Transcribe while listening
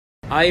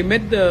I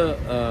met the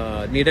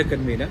NEDA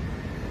convener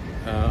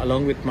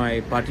along with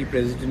my party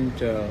president,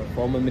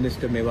 former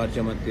Minister Mewar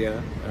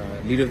Jamatia,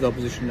 Leader of the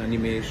Opposition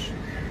Animesh,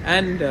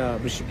 and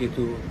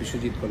Brishiketu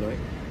Vishwajit Koloy,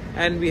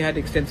 and we had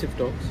extensive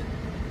talks.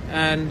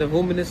 And the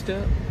Home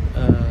Minister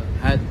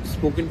had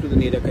spoken to the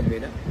NEDA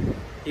convener.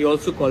 He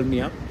also called me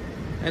up,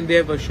 and they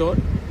have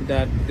assured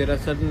that there are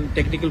certain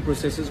technical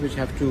processes which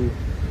have to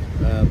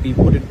be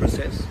put in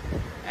process,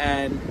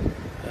 and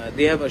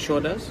they have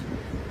assured us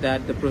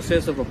that the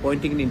process of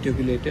appointing an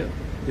interviewlator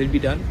will be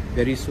done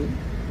very soon.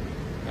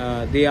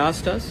 They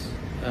asked us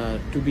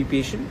to be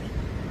patient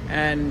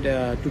and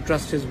to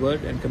trust his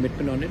word and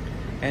commitment on it.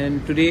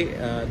 And today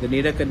the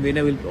NEDA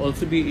convener will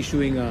also be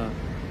issuing a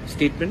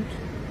statement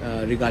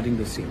regarding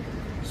the same.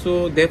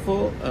 So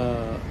therefore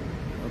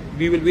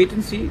we will wait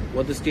and see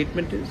what the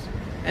statement is,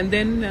 and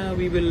then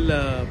we will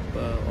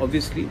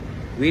obviously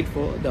wait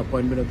for the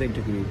appointment of the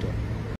interviewer.